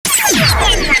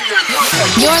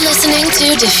You're listening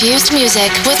to Diffused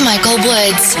Music with Michael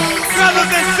Woods.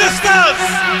 Brothers and sisters!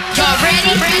 Y'all ready?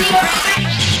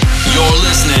 You're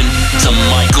listening to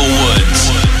Michael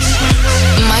Woods.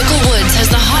 Michael Woods has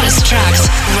the hottest tracks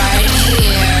right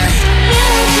here.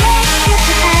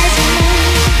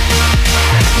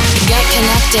 Get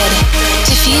connected.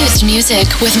 Diffused Music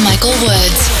with Michael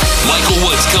Woods. Michael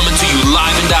Woods coming to you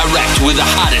live and direct with the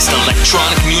hottest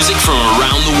electronic music from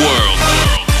around the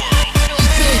world.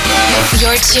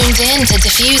 You're tuned in to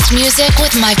Diffused Music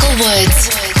with Michael Woods.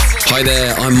 Hi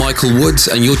there, I'm Michael Woods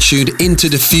and you're tuned into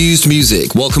Diffused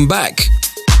Music. Welcome back.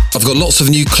 I've got lots of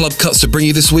new club cuts to bring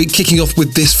you this week, kicking off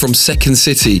with this from Second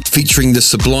City, featuring the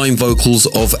sublime vocals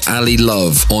of Ali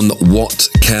Love on What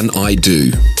Can I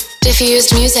Do?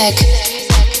 Diffused Music.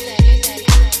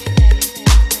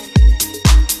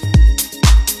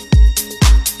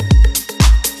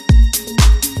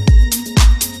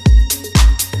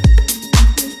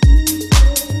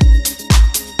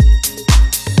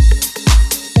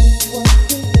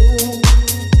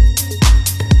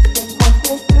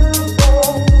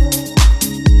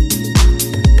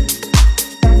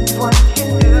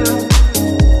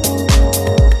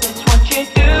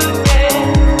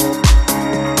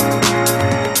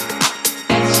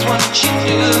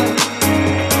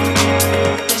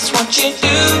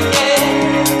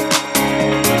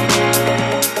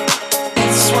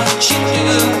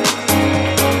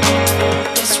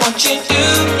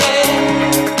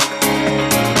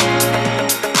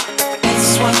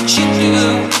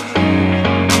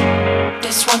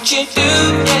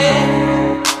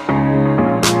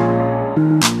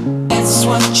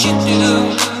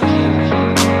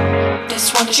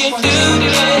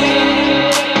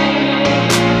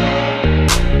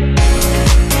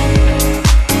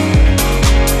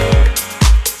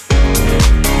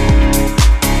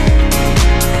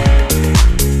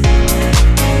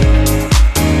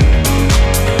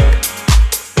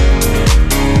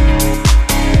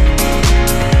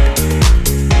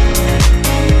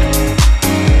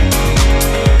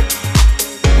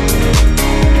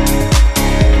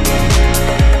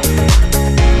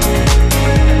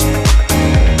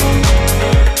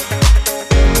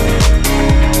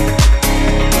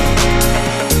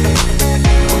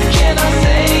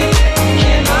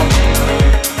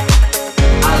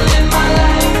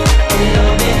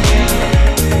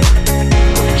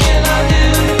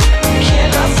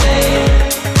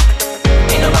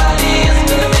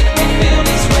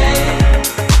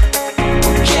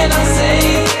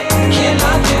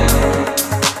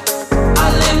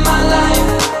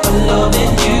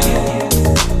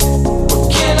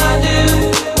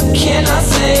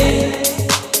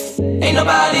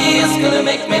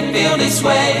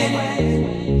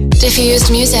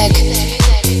 Diffused Music.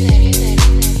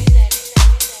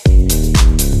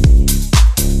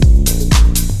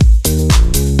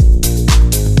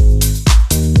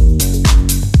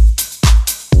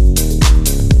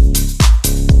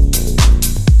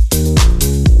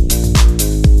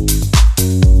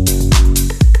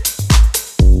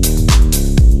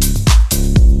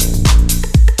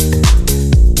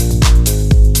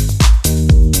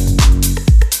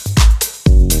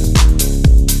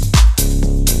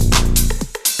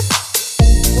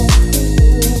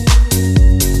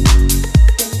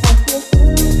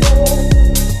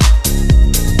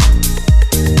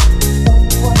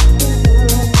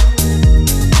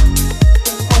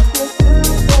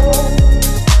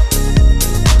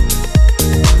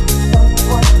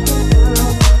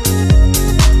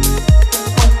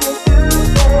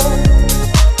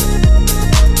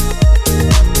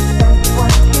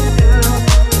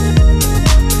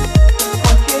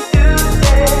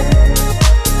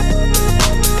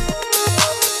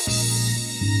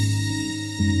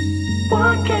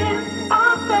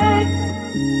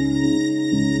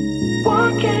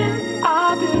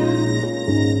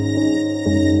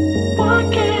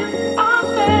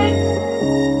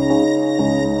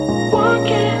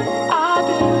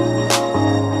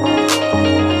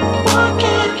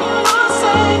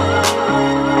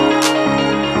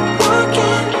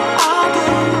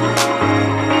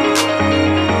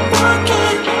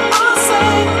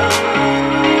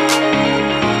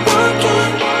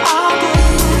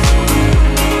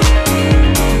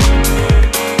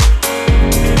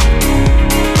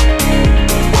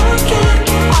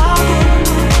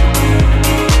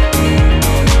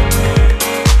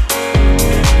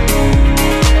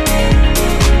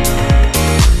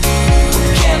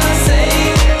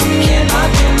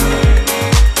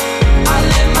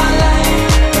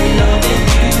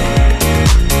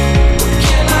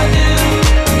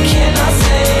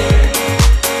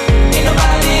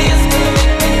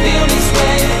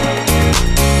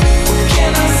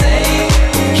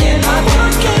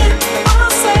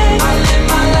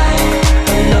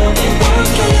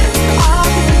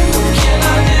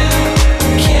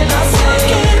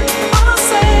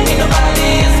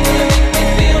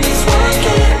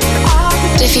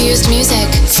 Diffused music.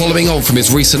 Following on from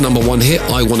his recent number one hit,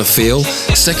 I Wanna Feel,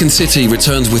 Second City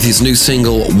returns with his new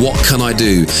single, What Can I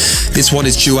Do? This one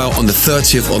is due out on the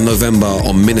 30th of November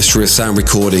on Ministry of Sound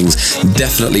Recordings.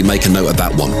 Definitely make a note of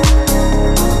that one.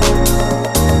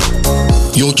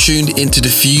 You're tuned into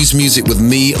Diffused Music with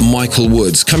me, Michael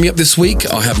Woods. Coming up this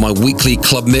week, I have my weekly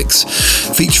club mix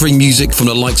featuring music from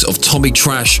the likes of Tommy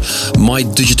Trash, My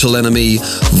Digital Enemy,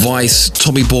 Vice,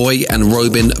 Tommy Boy and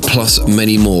Robin, plus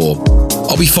many more.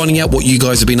 I'll be finding out what you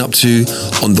guys have been up to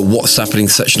on the What's Happening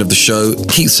section of the show.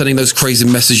 Keep sending those crazy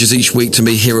messages each week to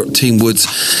me here at Team Woods.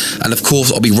 And of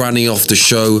course, I'll be rounding off the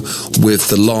show with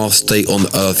the Last Day on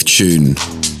Earth tune.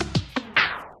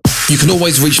 You can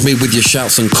always reach me with your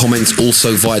shouts and comments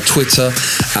also via Twitter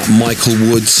at Michael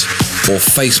Woods or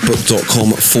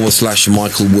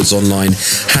Facebook.com/Michael Woods Online,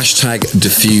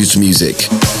 #Diffused Music.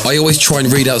 I always try and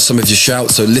read out some of your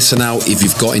shouts, so listen out if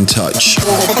you've got in touch.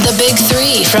 The Big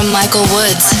Three from Michael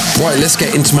Woods. Right, let's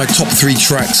get into my top 3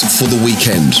 tracks for the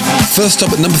weekend. First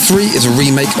up at number 3 is a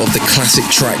remake of the classic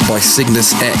track by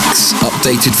Cygnus X,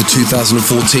 updated for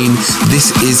 2014.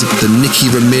 This is the Nicky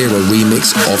Romero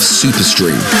remix of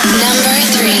Superstring. Number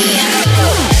 3.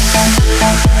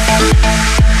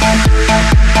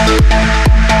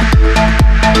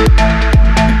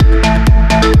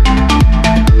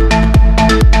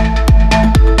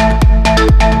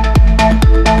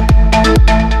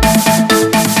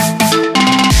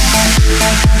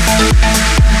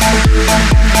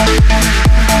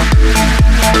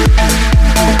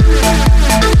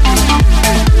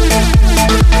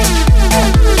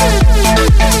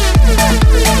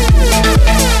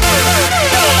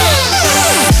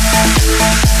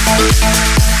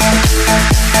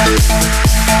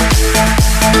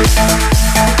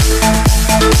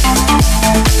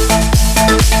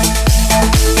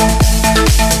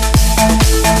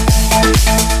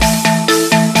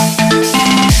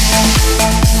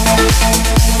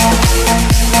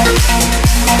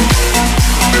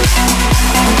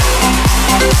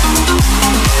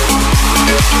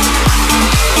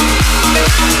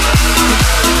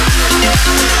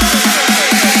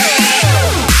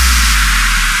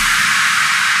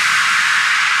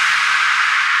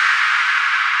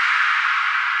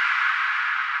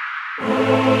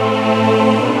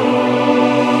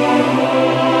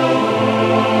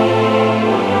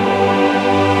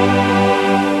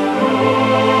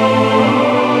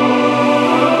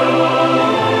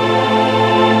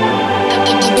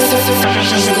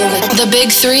 The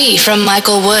Big Three from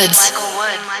Michael Woods.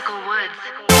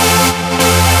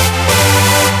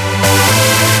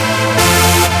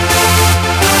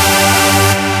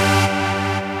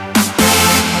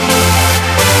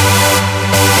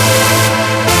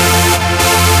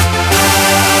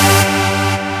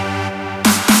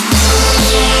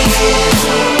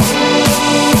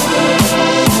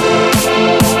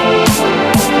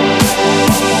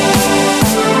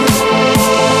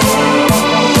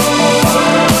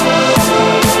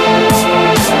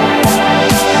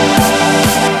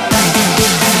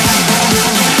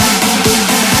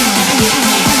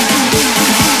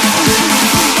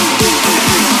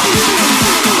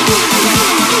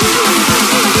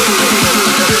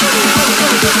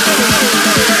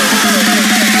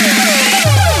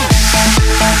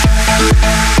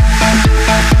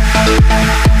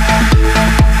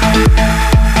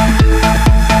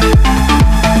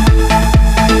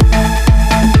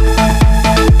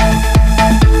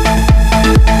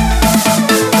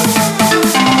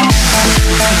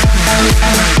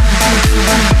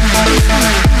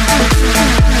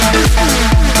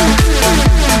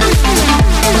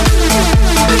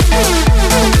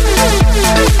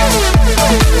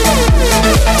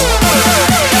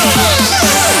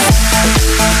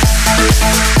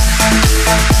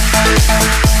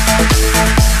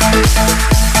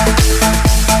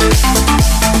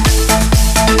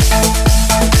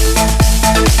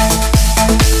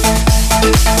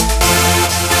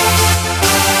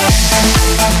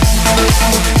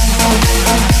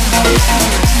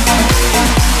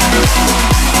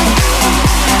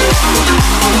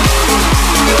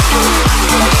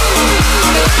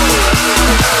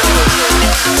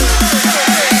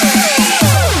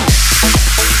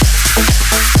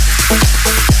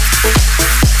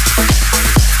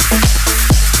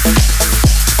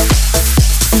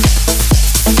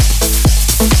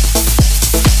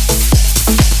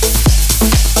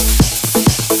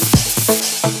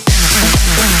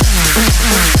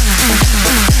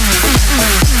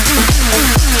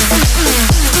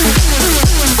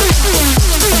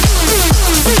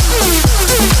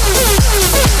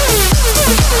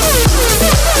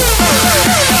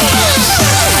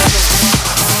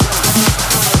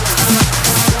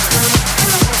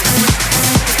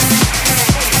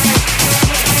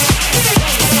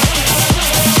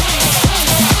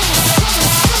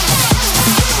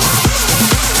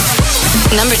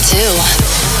 number 2.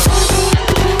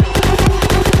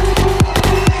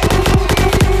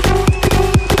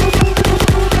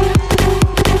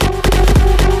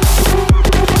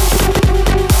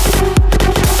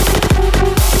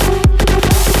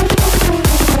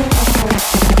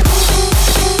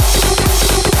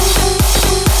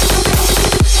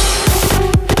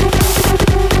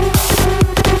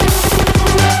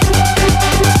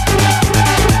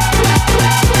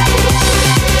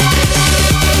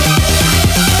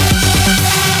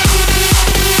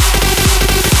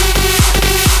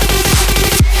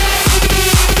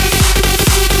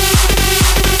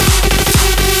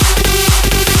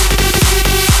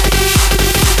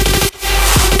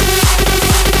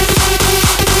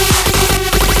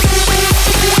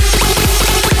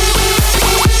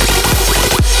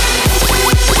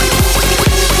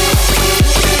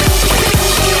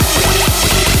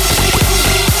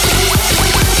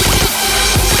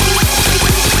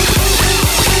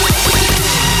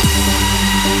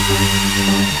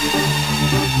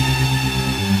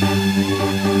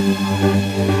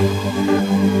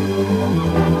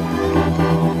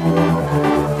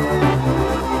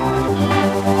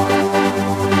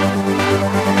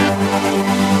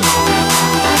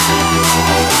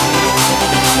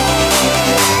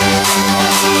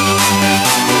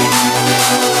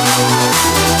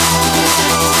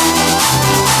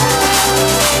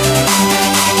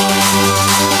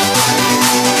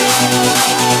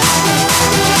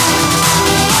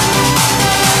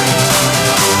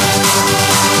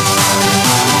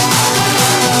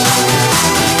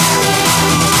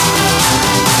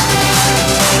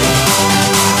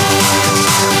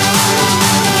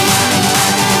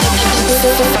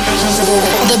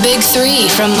 The Big Three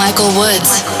from Michael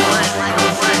Woods.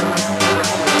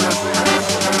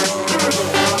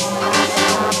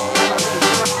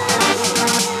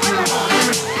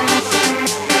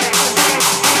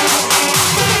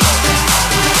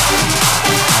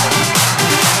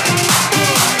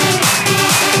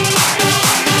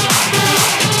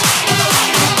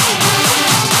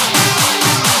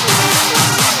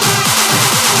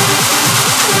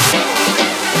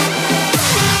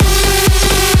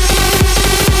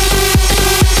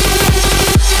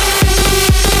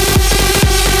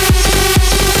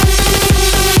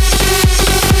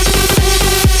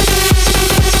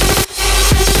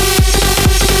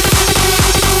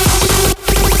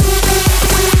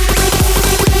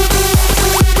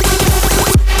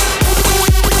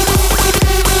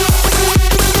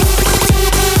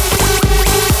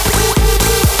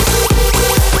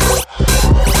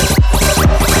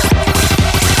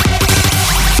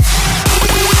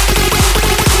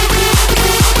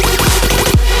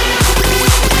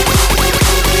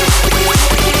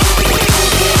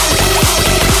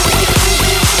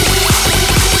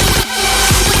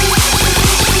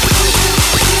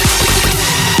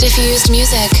 Diffused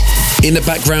music. In the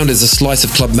background is a slice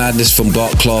of club madness from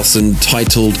Bart Clarson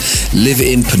titled Live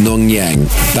in Pyongyang.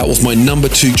 That was my number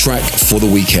 2 track for the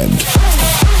weekend.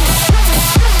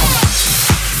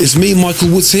 It's me, Michael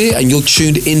Woods here, and you're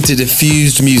tuned into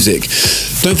Diffused Music.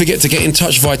 Don't forget to get in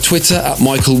touch via Twitter at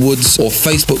Michael Woods or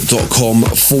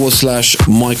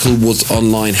Facebook.com/Michael Woods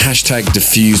Online,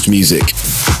 #Diffused Music.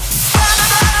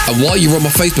 And while you're on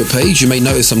my Facebook page, you may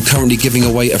notice I'm currently giving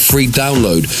away a free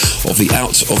download of the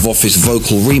Out of Office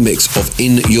vocal remix of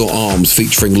In Your Arms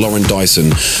featuring Lauren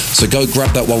Dyson. So go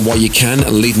grab that one while you can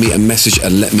and leave me a message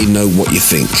and let me know what you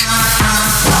think.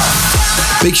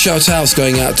 Big shout outs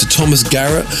going out to Thomas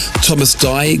Garrett, Thomas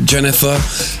Dye, Jennifer,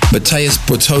 Matthias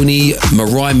Bertoni,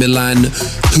 Mariah Milan,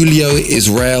 Julio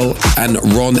Israel, and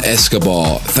Ron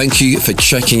Escobar. Thank you for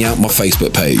checking out my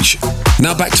Facebook page.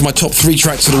 Now back to my top 3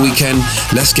 tracks of the weekend.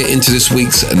 Let's get into this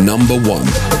week's number 1.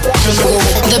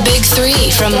 The Big Three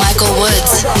from Michael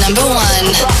Woods. Number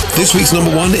 1. This week's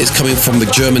number 1 is coming from the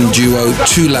German duo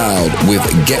Too Loud with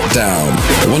Get Down.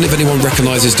 I wonder if anyone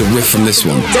recognises the riff from this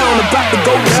one.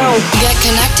 Get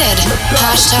connected.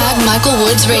 #Michael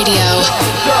Woods Radio.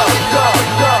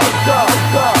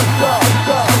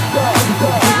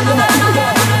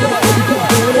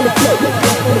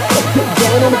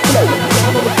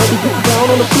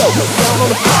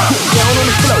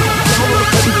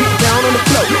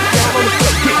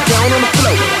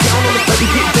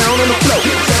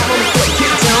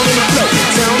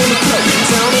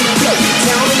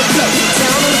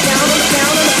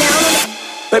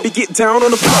 Baby, get down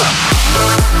on the floor.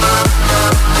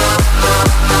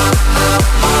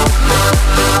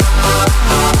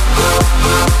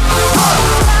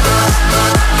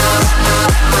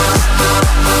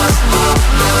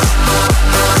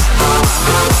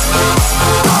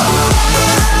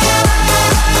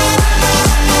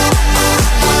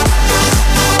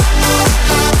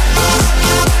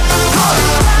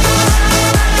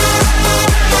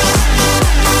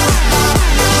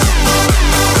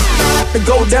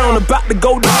 go down, about to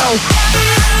go down.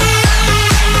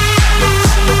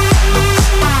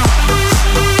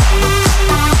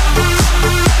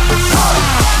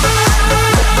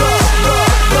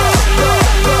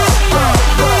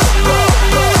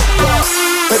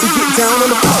 Baby, get down on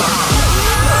the floor.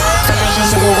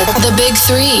 The Big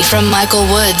Three from Michael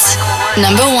Woods.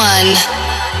 Number 1.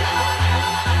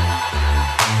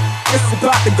 It's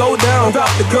about to go down,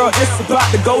 about the girl, it's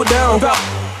about to go down,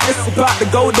 it's about to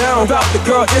go down, about the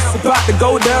girl, it's about to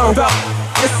go down,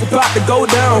 it's about to go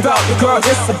down, about the girl,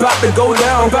 it's about to go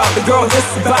down, about the girl,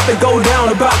 it's about to go down,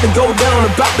 about to go down,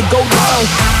 about to go down.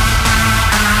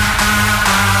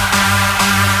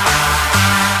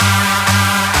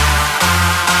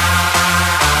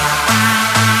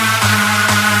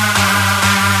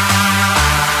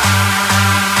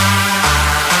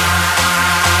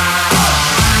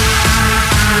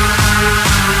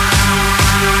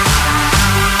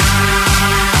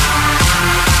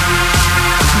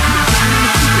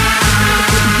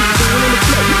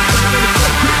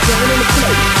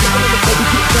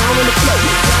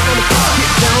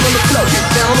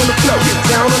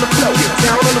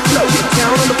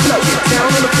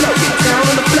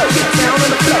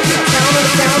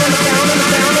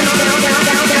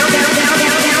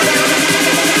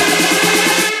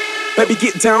 Baby,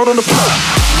 get down on the floor.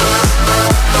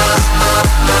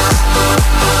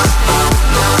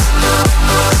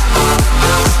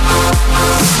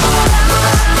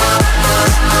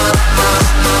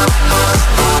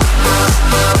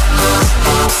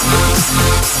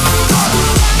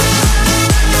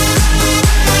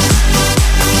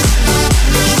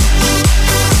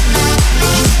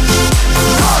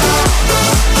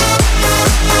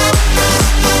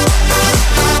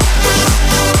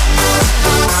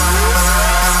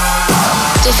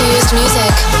 Diffused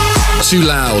music. Too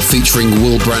Loud featuring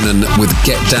Will Brannan with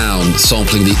Get Down,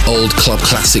 sampling the old club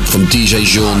classic from DJ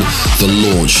Jean, The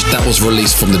Launch. That was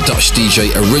released from the Dutch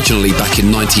DJ originally back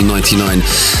in 1999.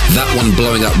 That one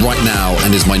blowing up right now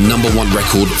and is my number 1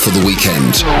 record for the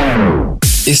weekend.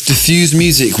 It's Diffused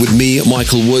Music with me,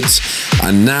 Michael Woods,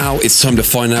 and now it's time to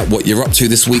find out what you're up to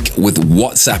this week with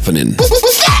What's Happening.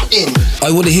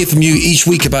 I want to hear from you each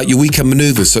week about your weekend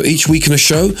maneuvers. So each week in a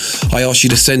show, I ask you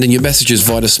to send in your messages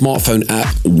via the smartphone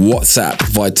app WhatsApp,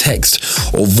 via text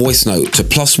or voice note to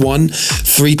 +1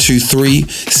 323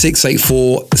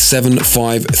 684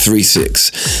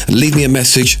 7536. Leave me a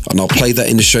message and I'll play that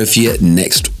in the show for you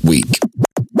next week.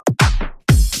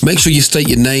 Make sure you state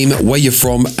your name, where you're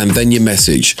from, and then your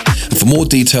message. And for more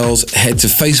details, head to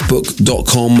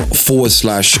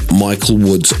facebook.com/Michael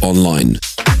Woods Online.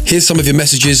 Here's some of your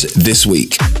messages this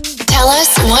week. Tell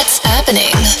us what's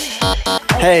happening.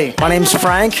 Hey, my name's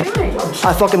Frank.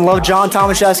 I fucking love John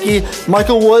Tomaszewski.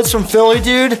 Michael Woods from Philly,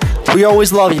 dude. We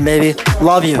always love you, baby.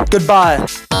 Love you. Goodbye.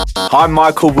 Hi,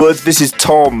 Michael Woods. This is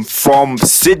Tom from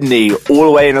Sydney, all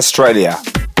the way in Australia.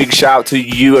 Big shout out to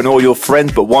you and all your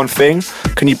friends, but one thing,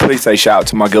 can you please say shout out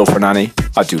to my girlfriend Annie?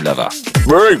 I do love her.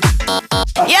 Woo!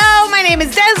 Yo, my name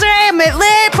is Desiree. I'm at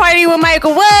Lit, partying with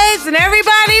Michael Woods and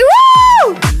everybody.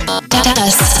 Woo! Tell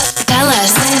us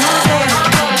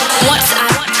what's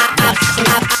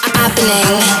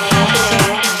happening.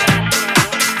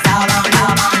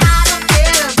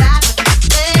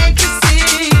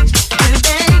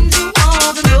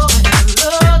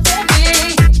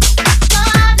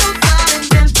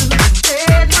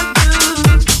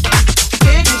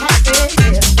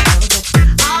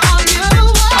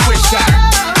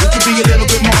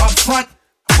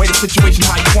 Situation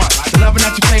how you want. The loving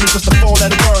that you claim is just a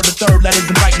 4-letter word. The third letter's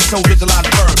inviting, so visualize the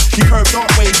verb. You curve thought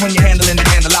ways when you're handling the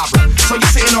candelabra. So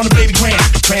you're sitting on a baby grand,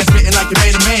 transmitting like you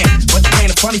made a man. But you paint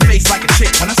a funny face like a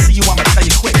chick. When I see you, I'ma tell you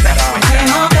quick that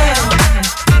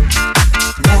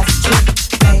that's true.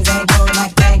 Things ain't going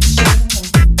like that shit.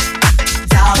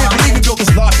 I can't believe we built this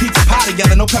large pizza pie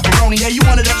together, no pepperoni. Yeah, you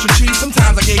wanted extra cheese,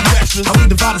 sometimes I gave you extras. How we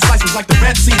divided slices like the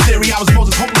Red Sea theory. I was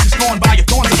Moses hopelessly scorned by your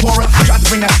thorns of horror. I tried to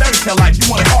bring that fairy tale life, you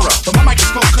wanted horror. But my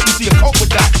microscope couldn't see a cope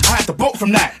with that. I had to bolt from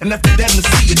that and left it dead in the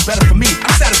sea. It's better for me,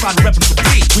 I'm satisfied with repping to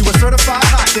be. We were certified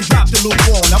hot, then dropped the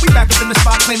lukewarm. Now we back up in the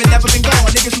spot, claiming never been gone.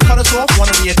 Niggas who cut us off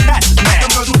wanna reattach us now.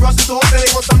 Some girls who brush us off, say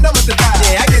they want some numbers to buy.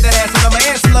 Yeah, I get that ass on my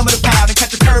ass, some lumber to pound and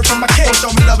catch a curve from my kid. Don't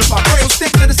show me love if I pray. So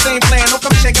stick to the same plan, don't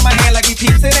come shaking my hand like we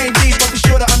peeps. It ain't deep, but be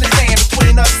sure to understand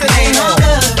between us it ain't all.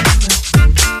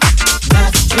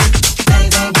 That's true,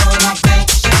 things ain't going like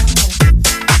that shit.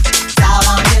 It's all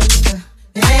on you,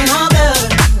 it ain't all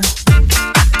good.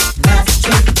 That's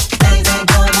true, things ain't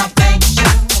going like that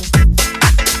shit.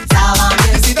 It's all on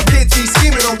you. You see the kids, he's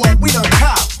scheming on what we done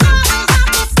cop.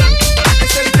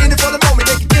 Instead of getting it for the moment,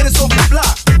 they can get us off the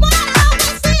block.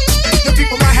 Your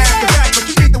people might have to back, but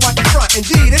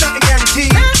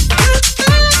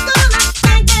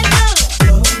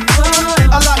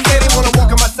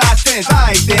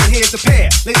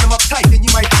lace them up tight, then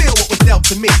you might feel what was dealt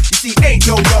to me. You see, ain't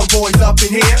no young boys up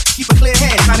in here. Keep a clear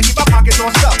head, trying to keep our pockets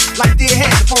on stuff. Like dear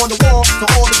heads upon the wall, so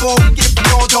all the gold we get from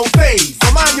y'all don't phase.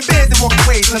 So mind your biz and walk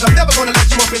away, cause I'm never gonna let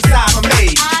you up inside my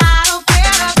maze. I don't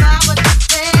care about what you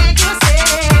think you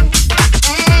say.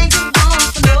 Things you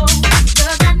want to know,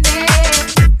 look at me.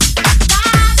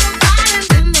 Stop providing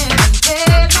the minute,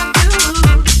 take my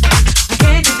views. I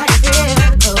can't just how you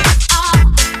feel, go all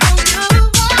on you.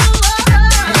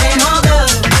 It ain't no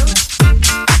good,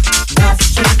 that's the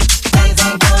truth. Things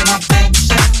ain't good like they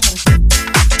should.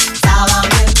 It's all on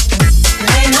you. It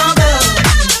ain't no good,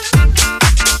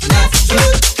 that's the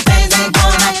truth. Things ain't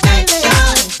going like they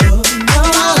should.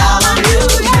 It's all on you.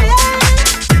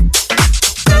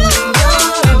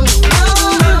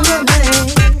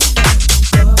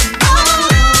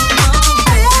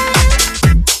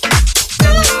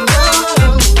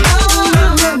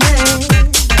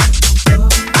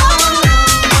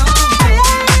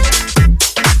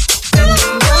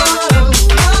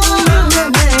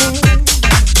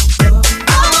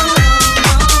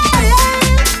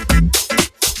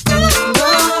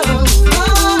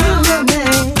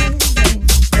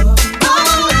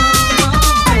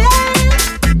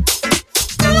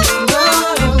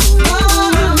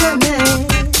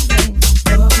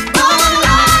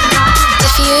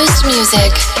 Diffused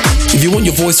music. If you want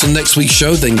your voice on next week's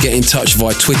show, then get in touch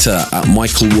via Twitter at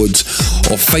Michael Woods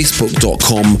or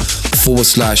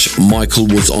Facebook.com/Michael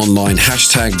Woods Online,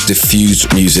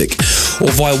 #Diffused Music.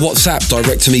 Or via WhatsApp,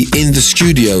 direct to me in the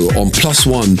studio on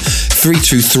 +1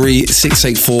 323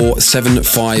 684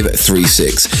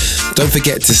 7536. Don't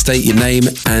forget to state your name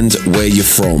and where you're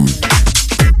from.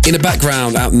 In the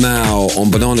background, out now on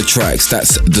Banana Tracks,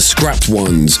 that's The Scrapped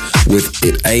Ones with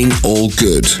It Ain't All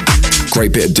Good.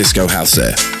 Great bit of disco house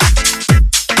there.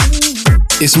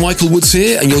 It's Michael Woods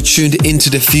here, and you're tuned into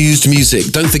Diffused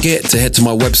Music. Don't forget to head to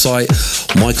my website,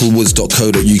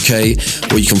 michaelwoods.co.uk,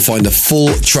 where you can find a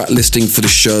full track listing for the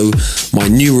show, my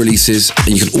new releases,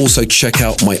 and you can also check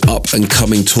out my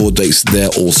up-and-coming tour dates there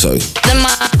also.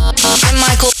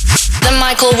 The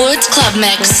Michael Woods Club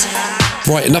Mix.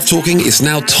 Right, enough talking. It's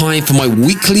now time for my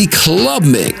weekly club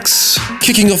mix.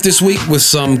 Kicking off this week with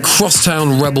some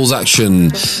Crosstown Rebels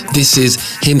action. This is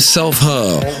Himself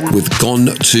Her with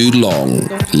Gone Too Long.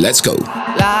 Let's go.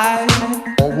 Lie.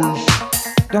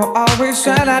 Don't always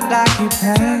shine out like you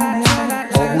can.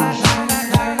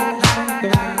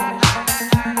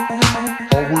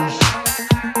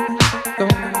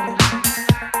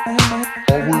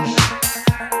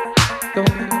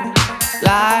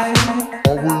 Lie.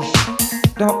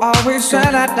 Don't always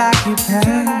shine out like you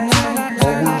can.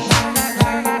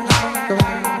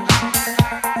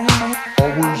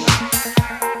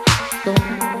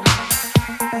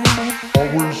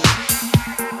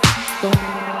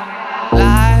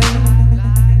 Lie.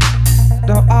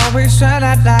 Don't always shine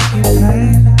out like you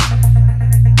can.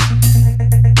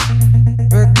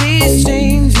 But these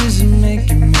changes are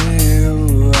making me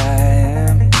who I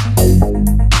am.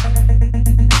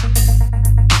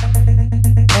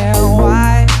 And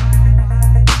why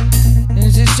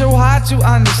is it so hard to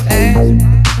understand?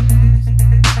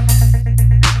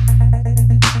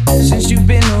 Since you've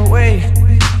been away,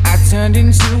 I turned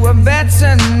into a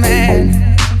better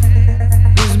man.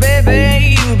 'Cause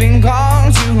baby, you've been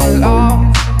gone too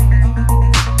long.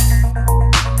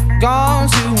 Gone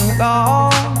too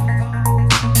long.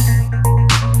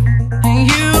 And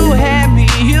you had me,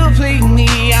 you played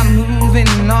me, I'm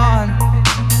moving on.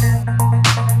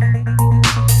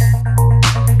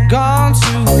 Gone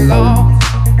too long.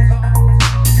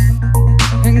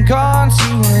 And gone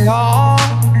too long.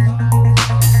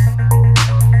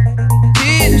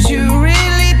 Did you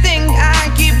really think I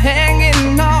keep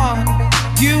hanging on?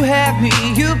 You had me,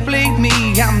 you played me,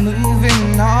 I'm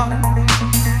moving on.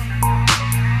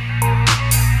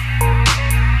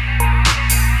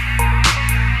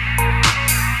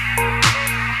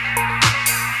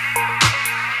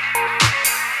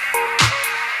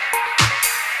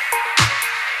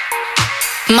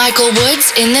 Michael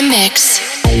Woods in the mix.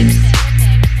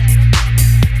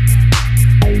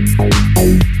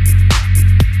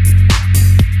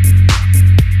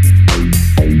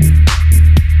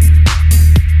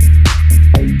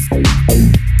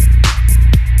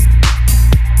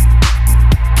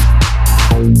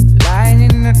 Lying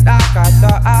in the dark, I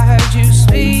thought I heard you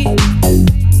speak.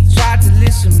 Tried to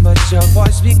listen, but your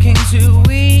voice became too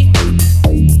weak.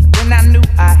 Then I knew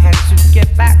I had to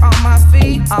get back on my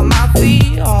feet,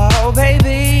 oh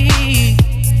baby.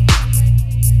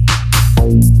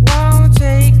 Won't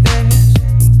take this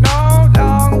no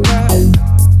longer.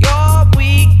 You're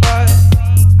weak, but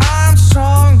I'm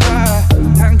stronger.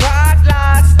 And got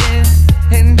lost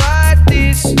in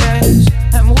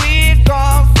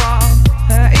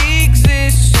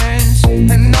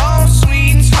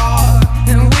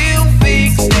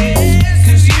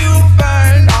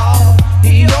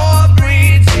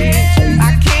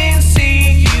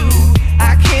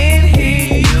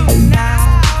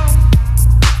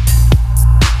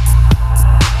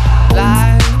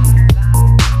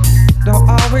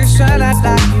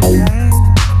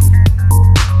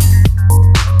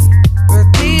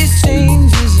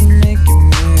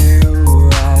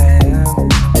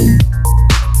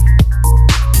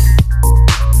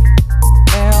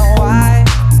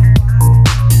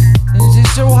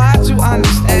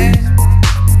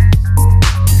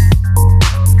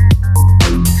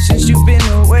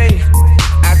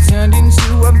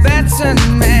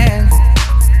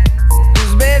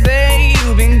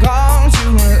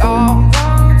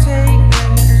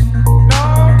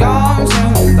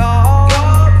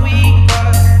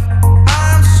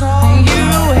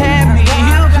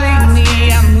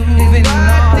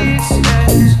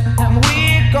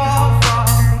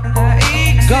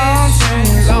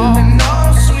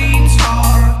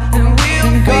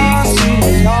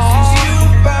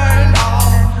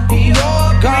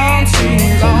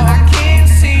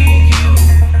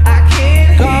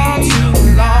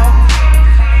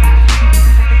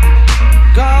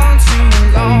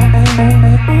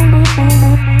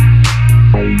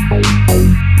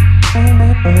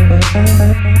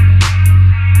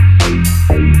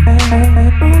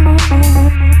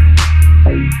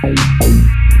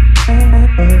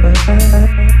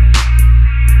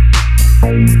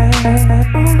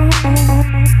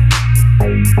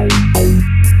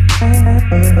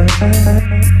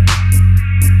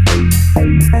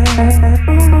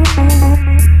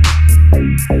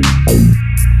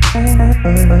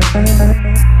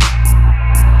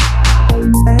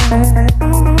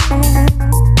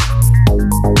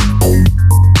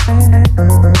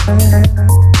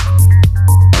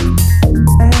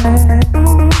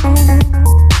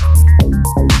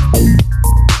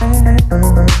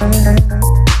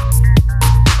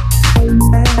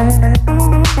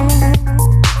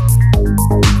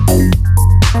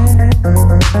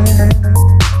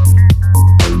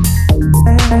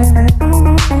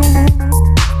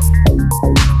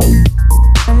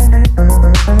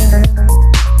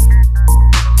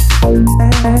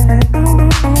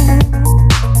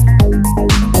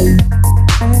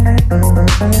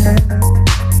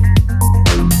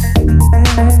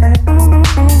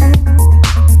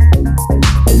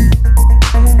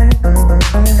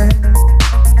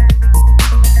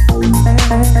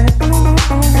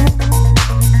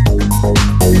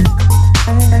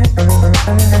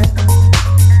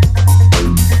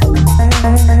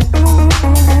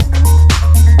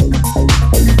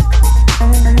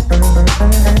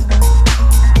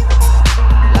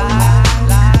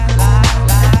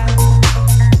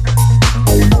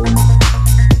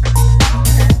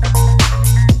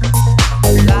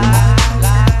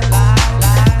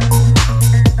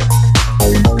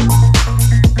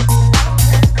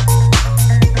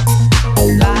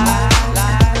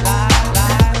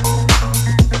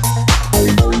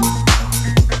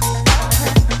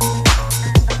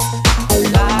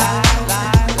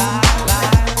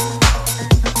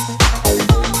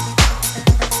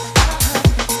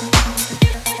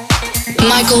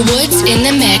Michael Woods in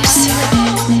the mix.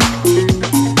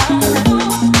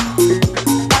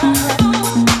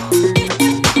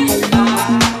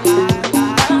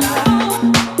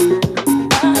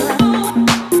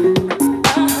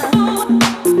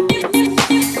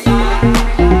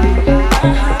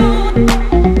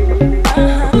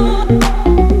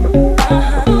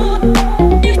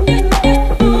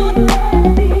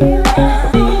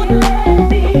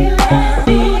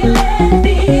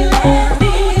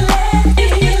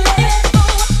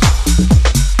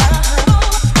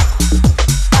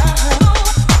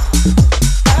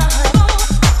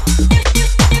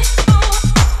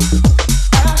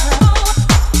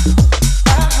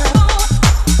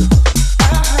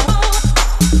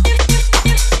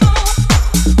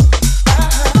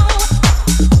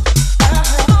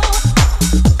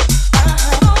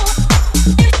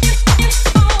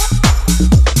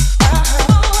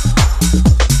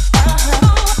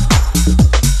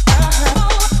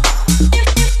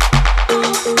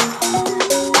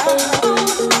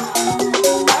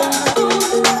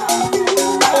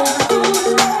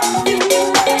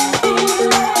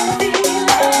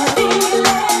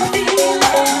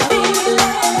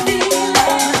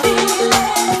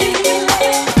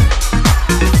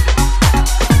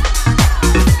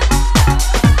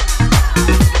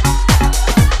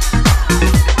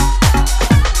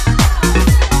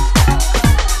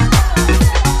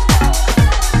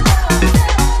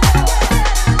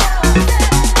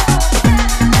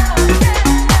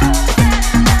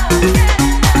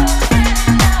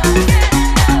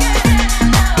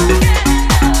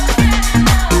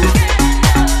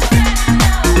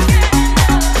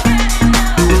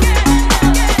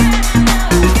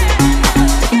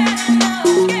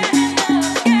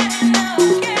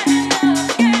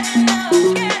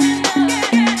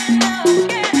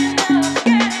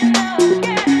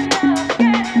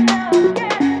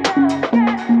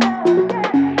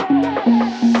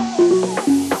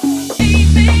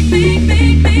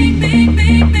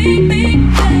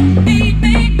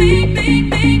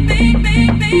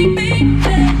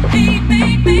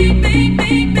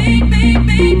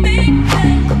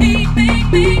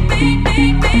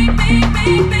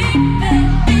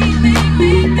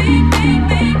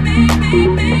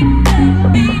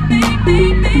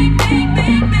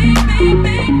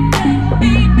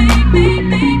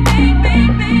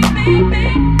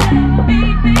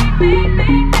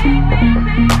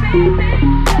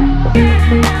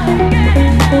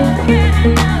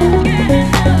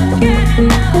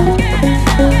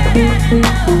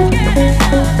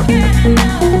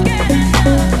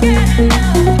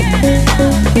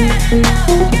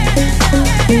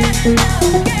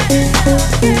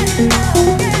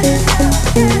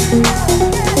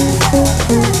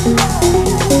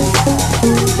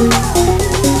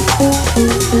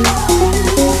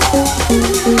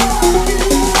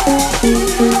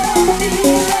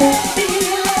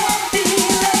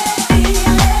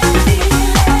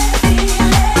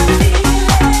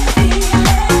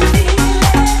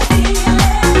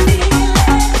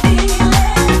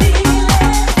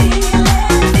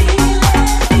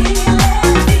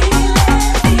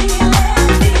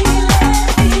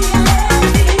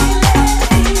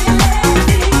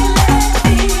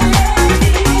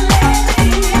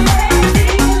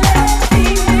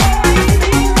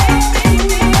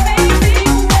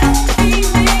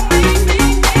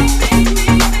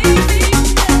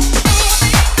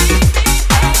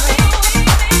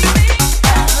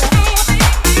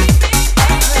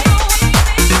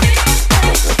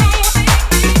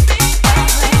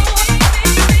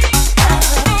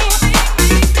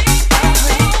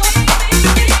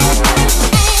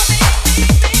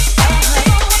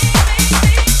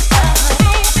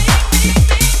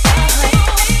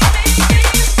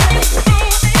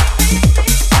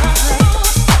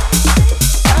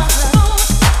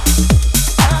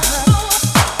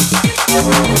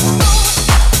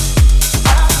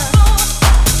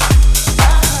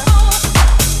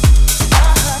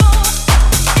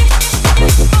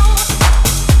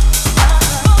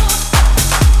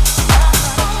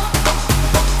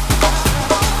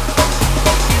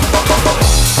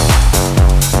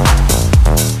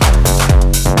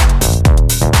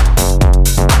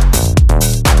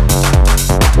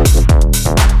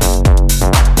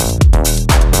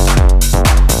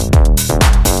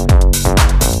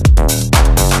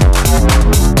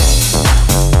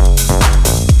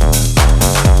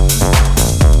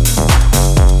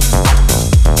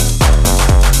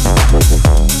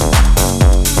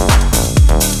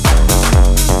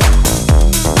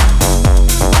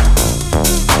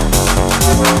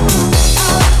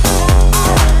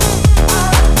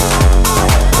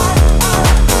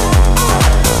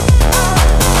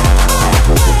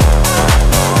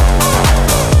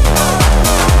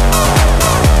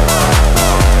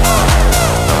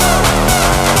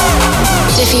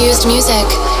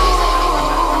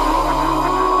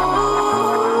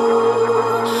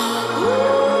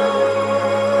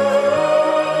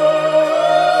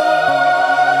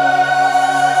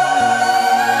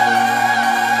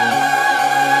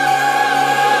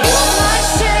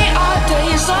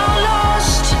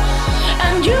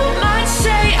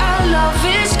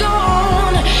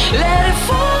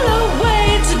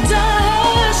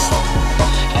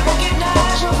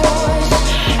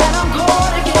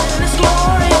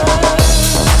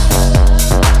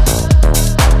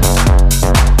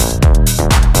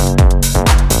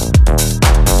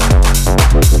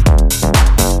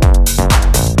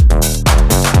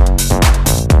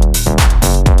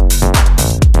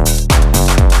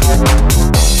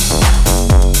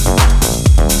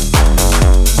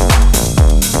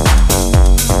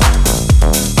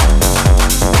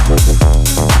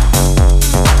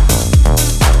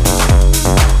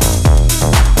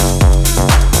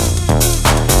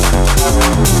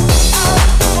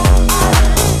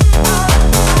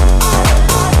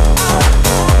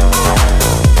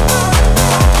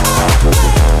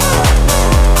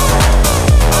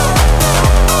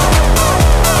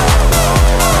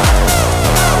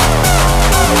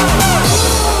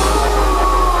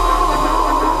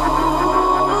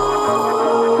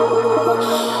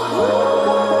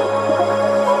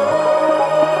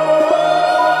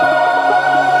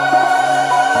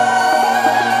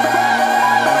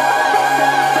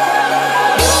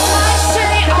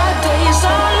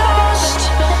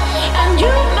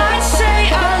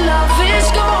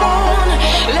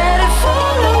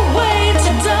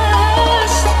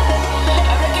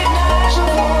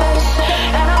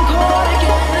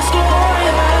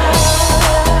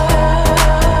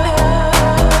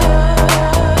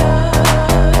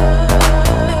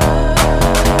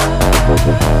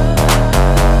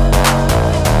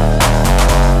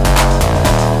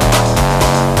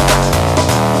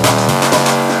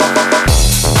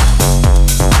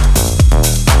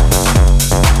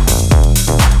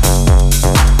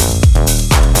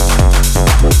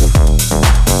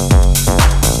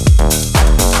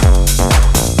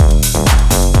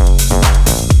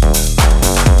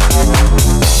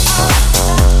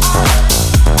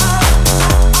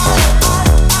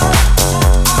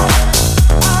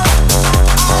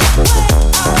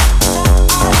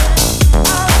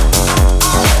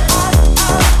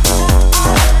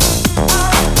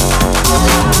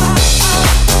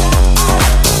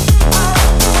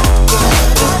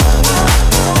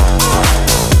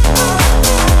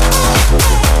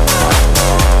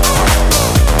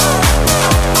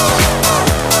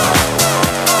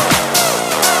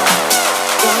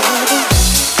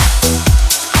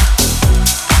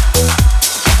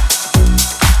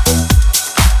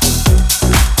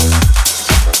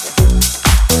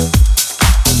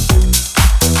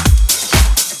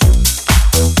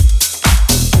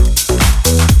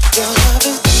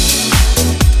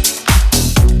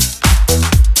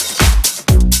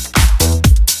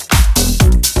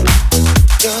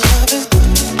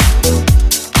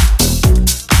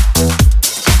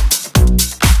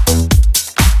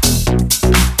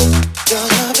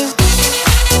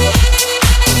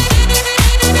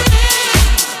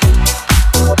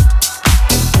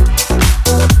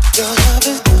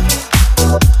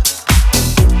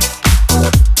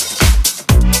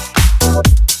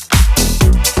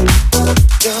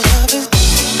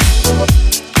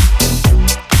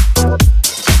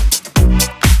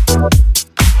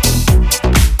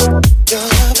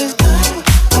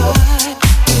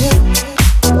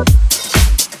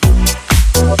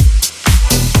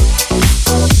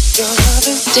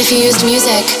 Diffused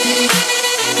music.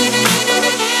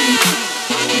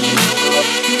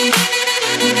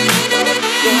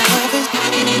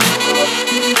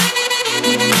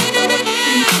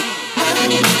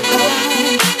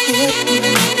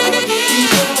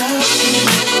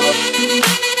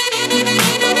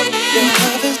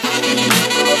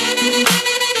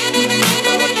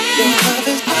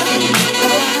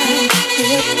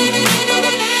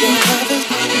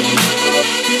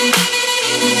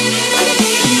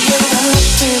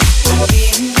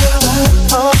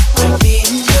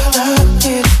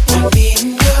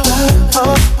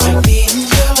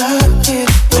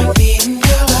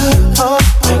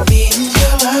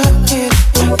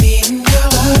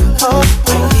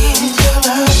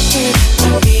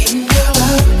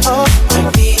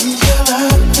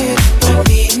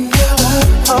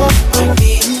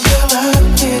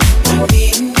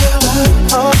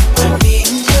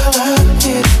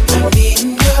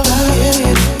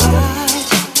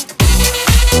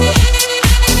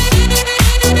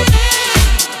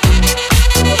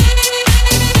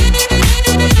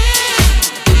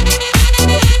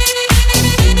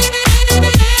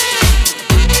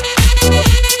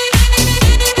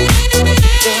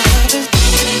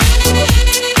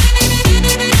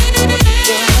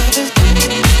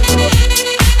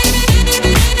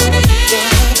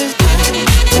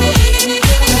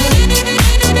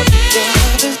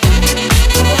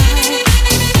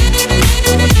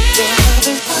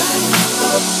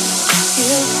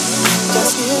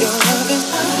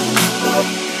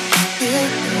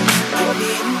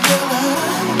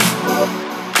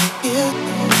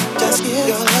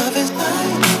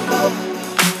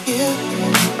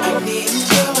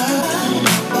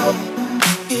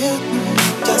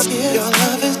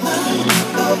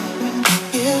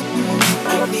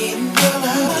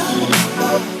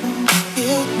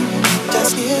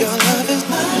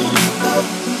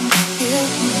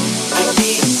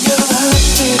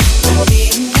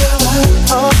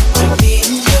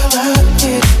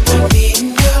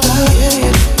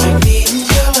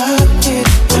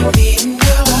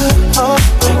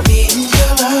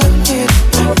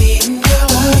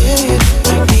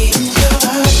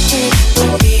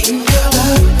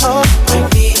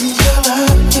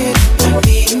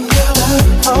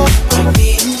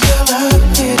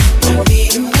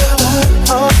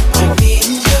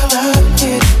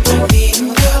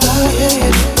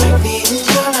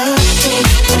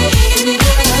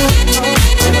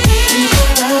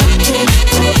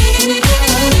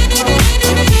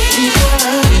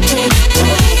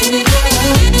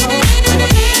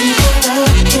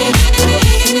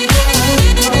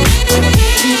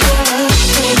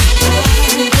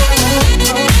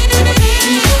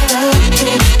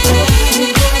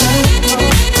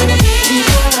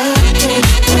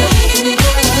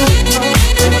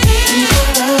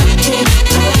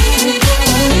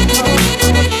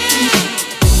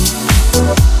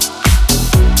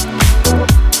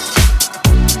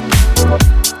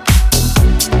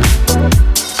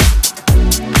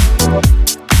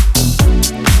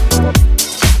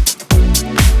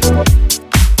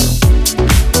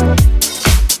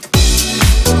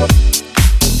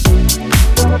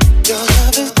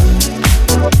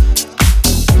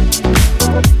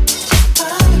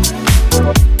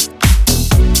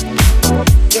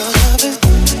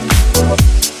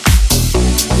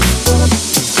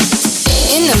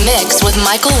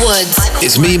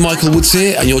 It's me, Michael Woods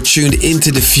here, and you're tuned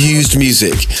into Diffused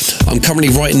Music. I'm currently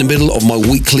right in the middle of my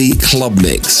weekly club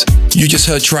mix. You just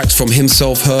heard tracks from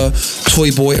Himself, Her,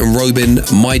 Toy Boy and Robin,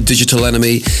 My Digital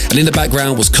Enemy, and in the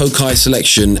background was Kokai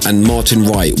Selection and Martin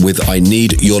Wright with I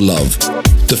Need Your Love.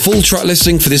 The full track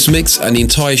listing for this mix and the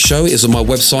entire show is on my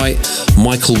website,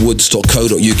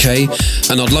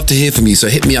 michaelwoods.co.uk, and I'd love to hear from you, so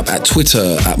hit me up at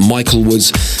Twitter at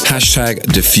michaelwoods,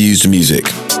 #diffusedmusic.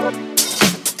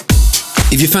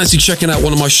 If you fancy checking out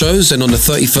one of my shows, then on the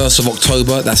 31st of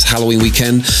October, that's Halloween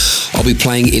weekend, I'll be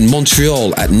playing in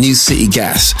Montreal at New City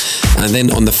Gas. And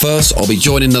then on the 1st, I'll be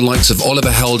joining the likes of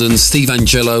Oliver Heldens, Steve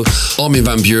Angello, Armin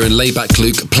van Buuren, Layback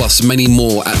Luke, plus many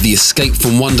more at the Escape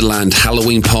from Wonderland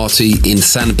Halloween party in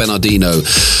San Bernardino.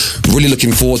 Really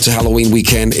looking forward to Halloween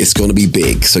weekend. It's going to be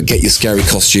big, so get your scary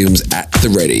costumes at the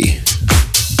ready.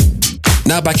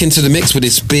 Now back into the mix with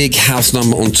this big house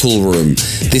number on Toolroom.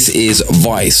 This is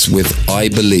Vice with I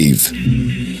Believe.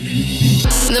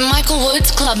 The Michael Woods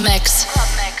Club Mix.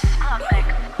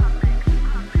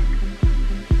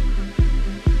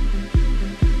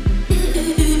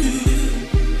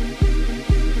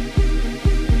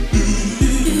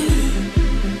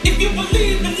 If you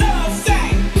believe in love, say.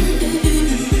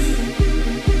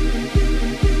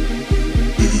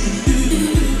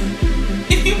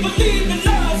 If you believe in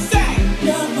love.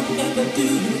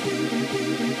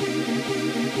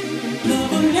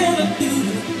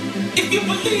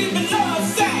 believe in love,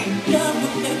 say love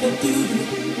will never do.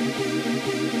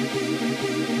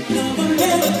 Love will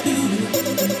never do.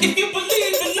 If you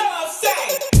believe in love,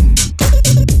 say.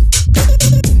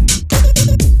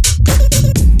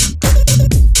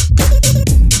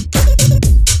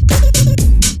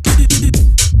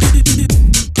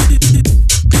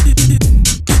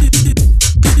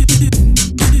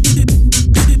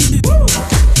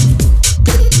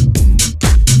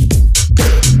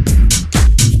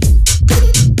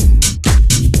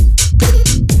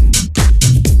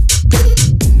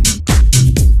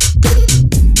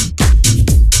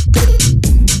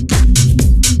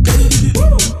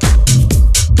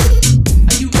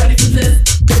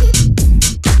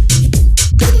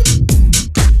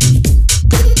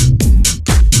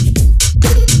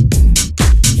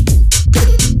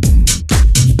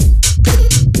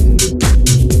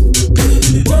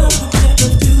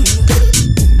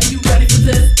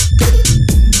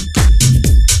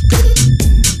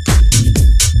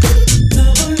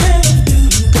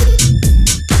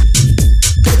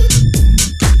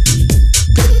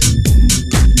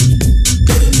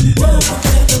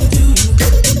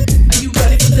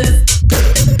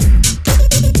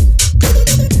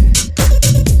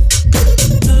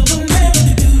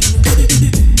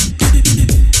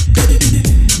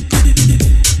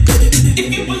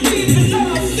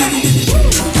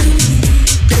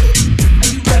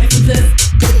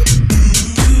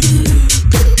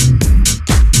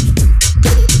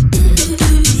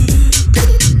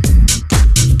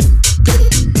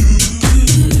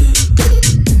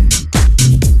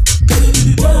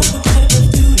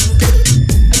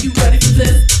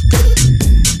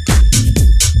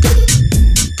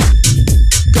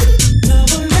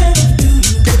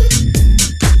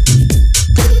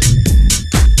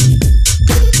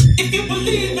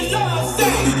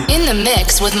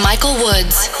 With Michael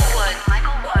Woods.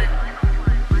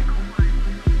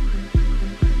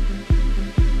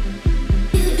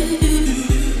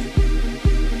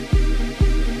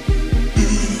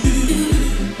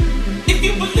 If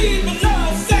you believe in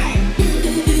love, say.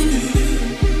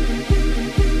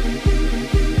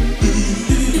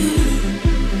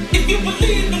 If you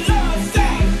believe in love,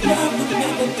 say. Love will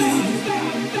never do.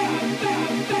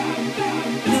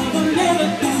 Love will never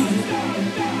do.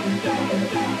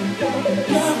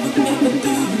 Love will never do. Love will never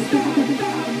do.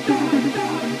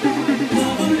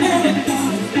 Love will never do.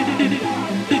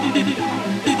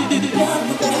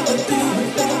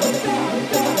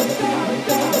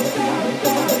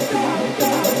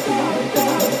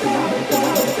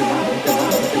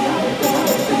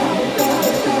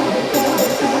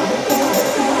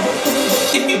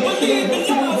 If you believe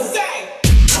in love, say.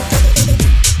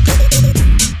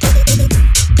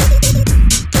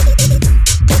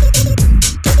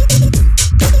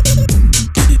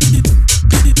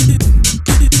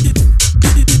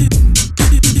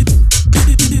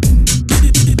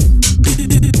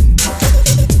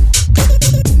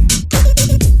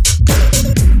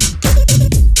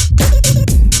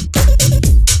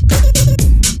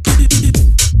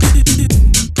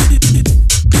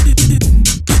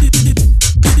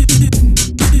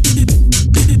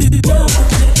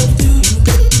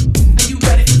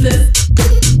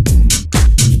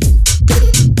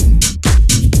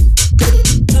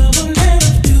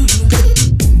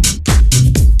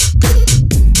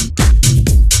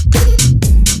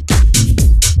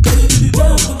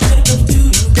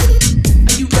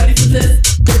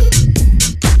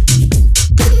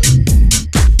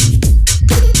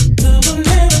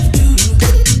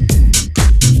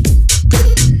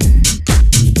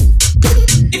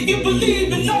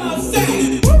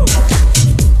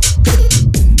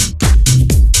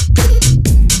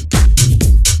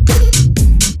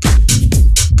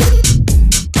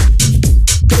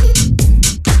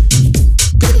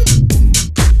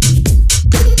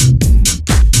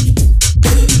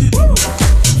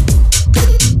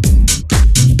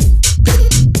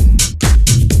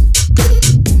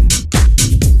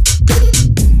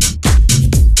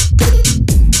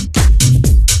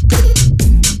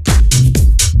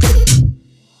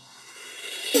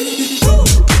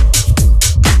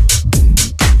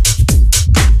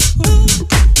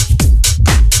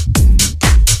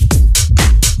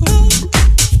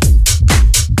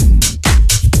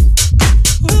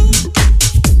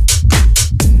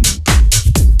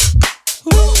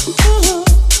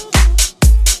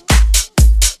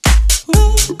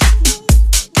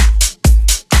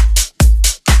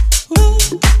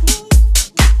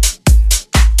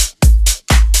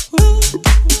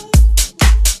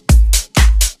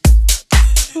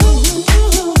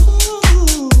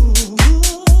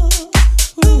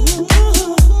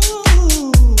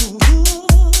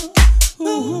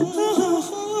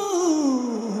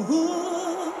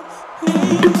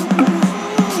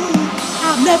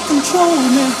 control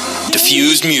me.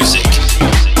 Diffused music.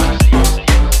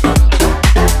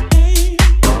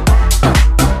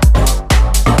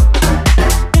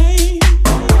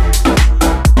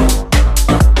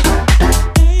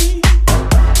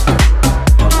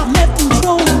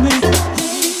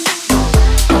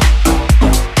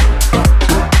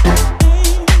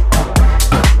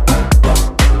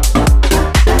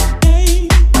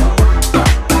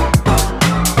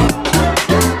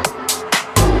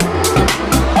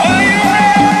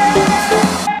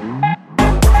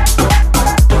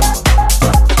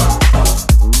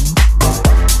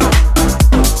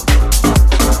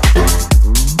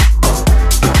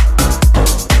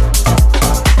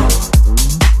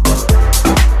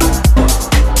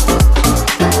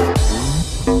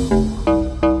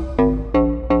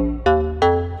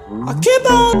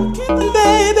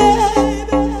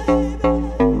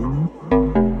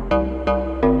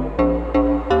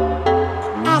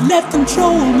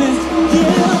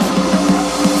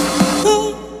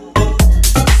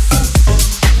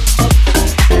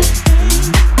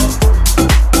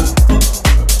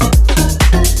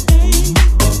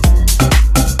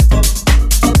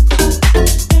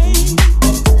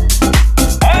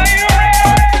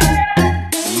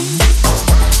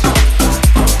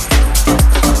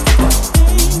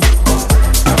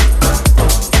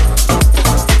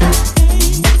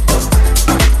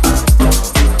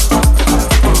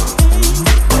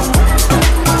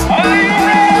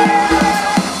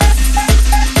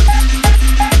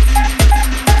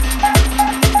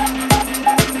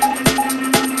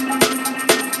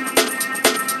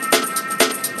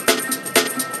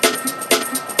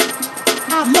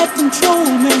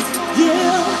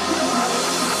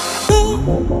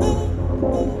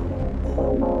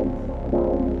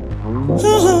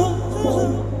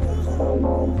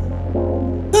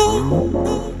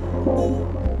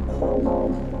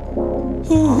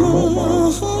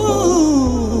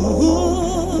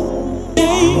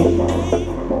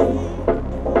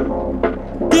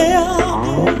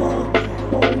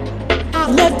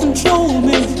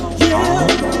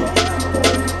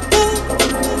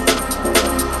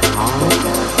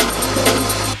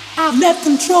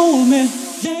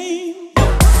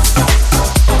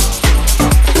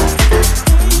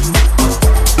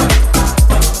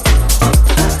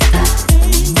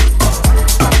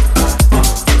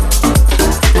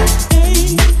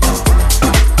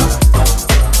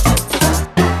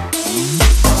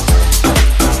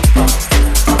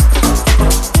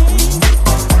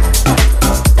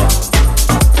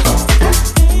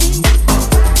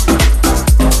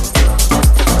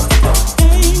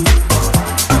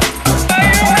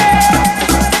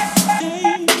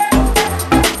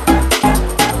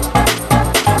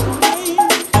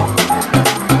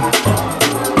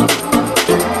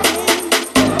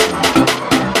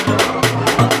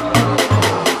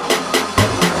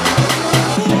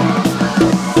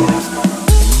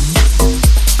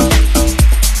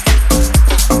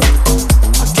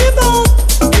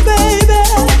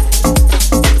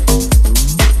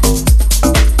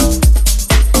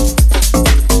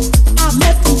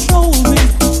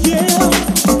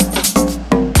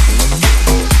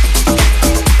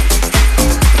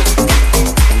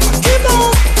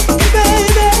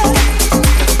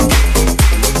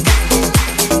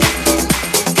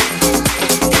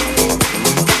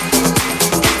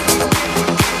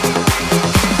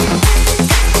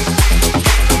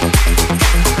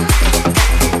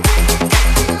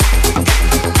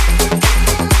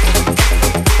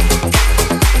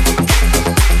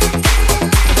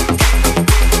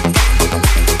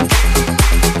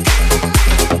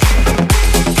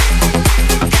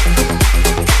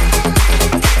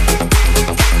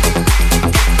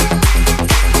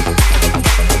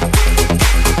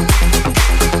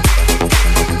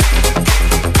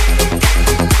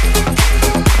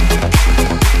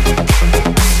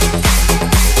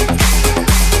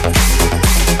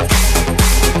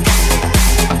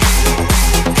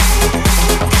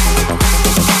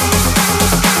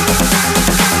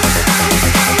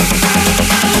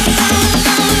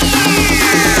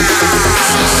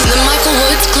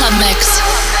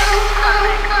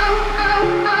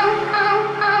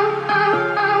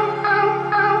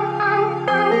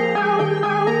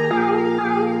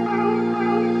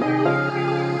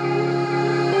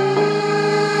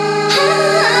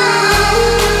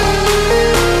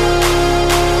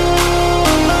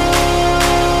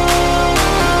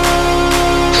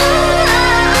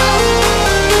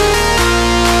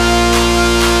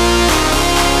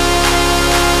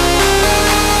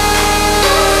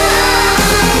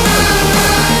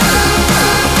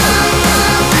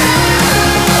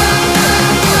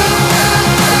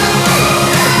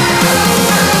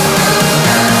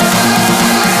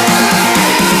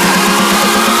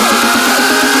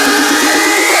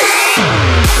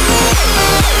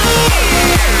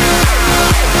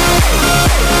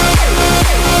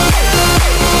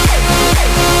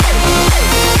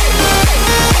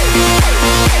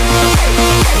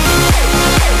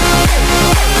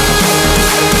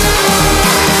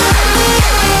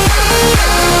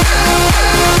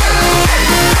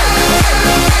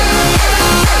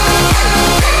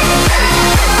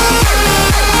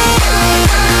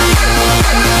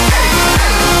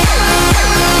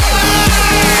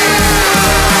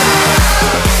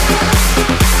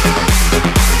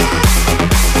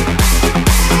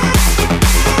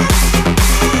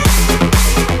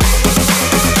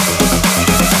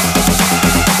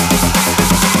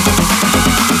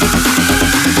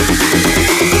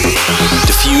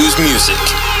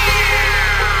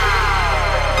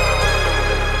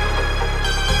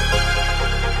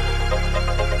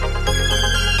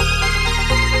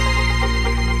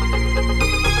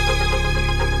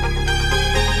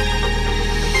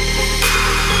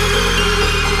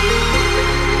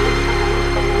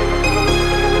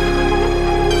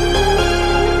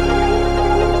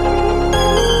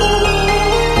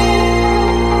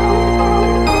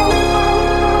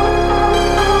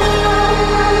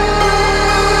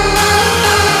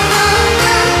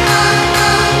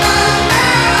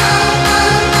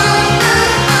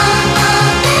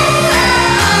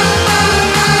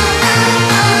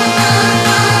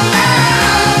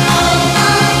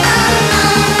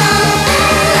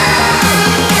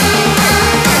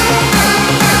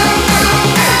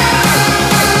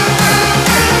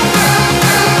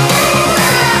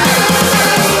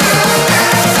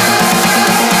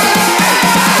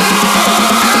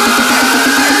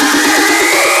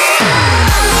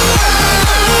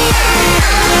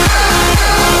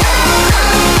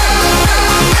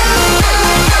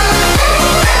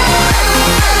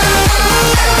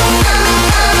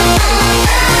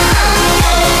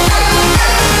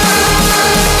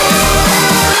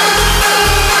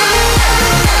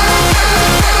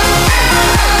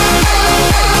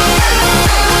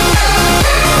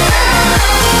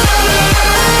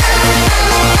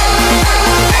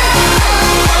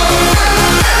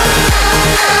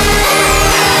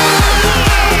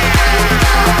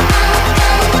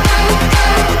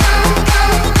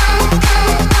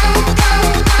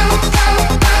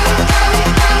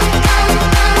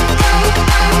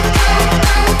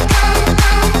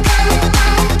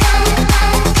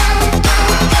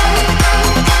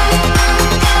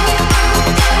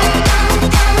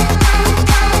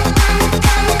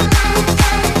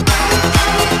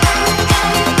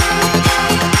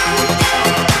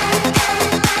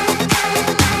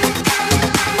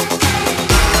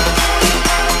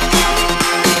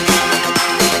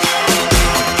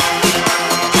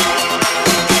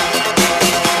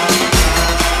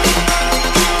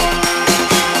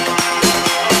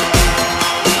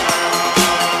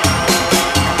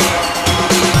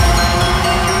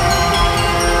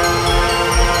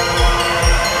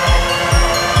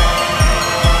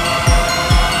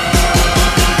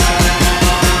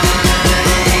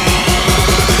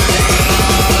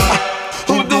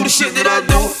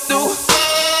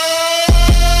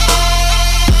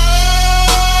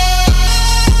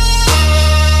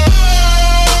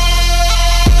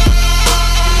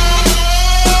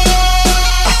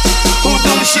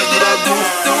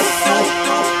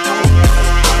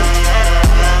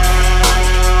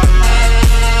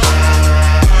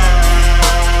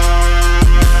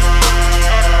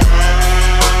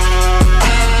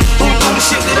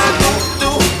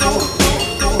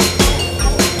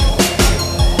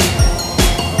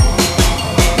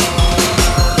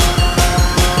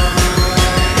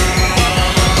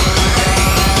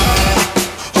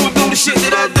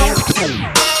 The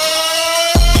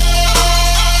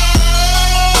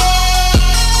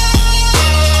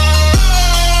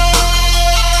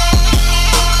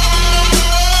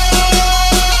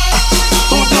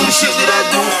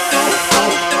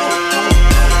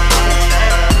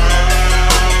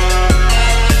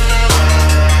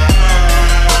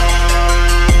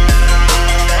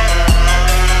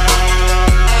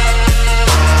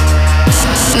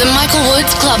Michael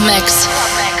Woods Club Mix.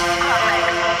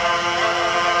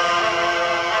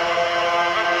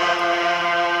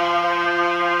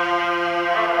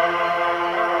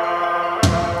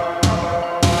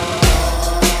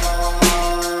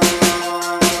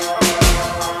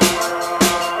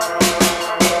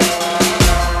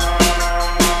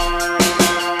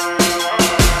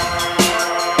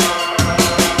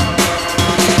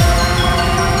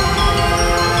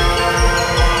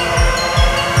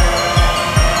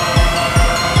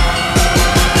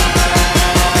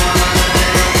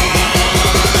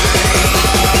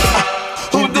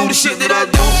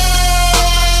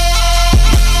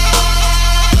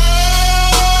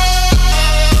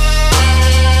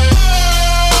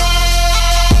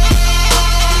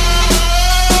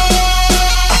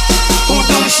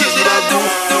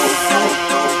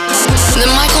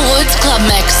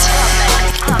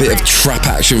 Bit of trap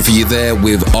action for you there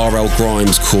with RL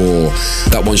Grimes Core.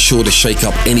 That one's sure to shake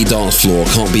up any dance floor.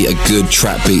 Can't beat a good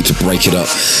trap beat to break it up.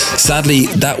 Sadly,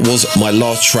 that was my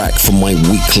last track for my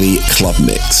weekly club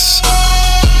mix.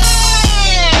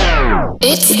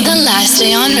 It's the last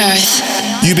day on Earth.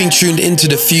 You've been tuned into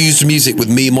Diffused Music with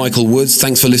me, Michael Woods.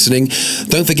 Thanks for listening.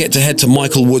 Don't forget to head to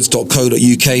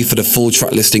michaelwoods.co.uk for the full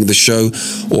track listing of the show,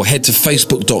 or head to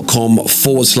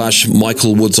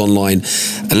facebook.com/Michael Woods Online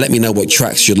and let me know what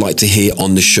tracks you'd like to hear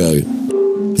on the show.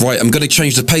 Right, I'm going to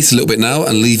change the pace a little bit now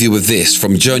and leave you with this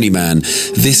from Journeyman.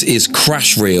 This is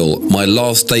Crash Reel, my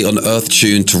last day on Earth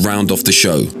tune to round off the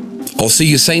show. I'll see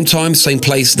you same time, same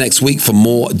place next week for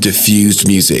more Diffused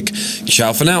Music.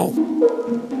 Ciao for now.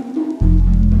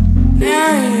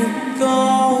 There you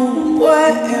go,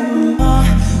 what am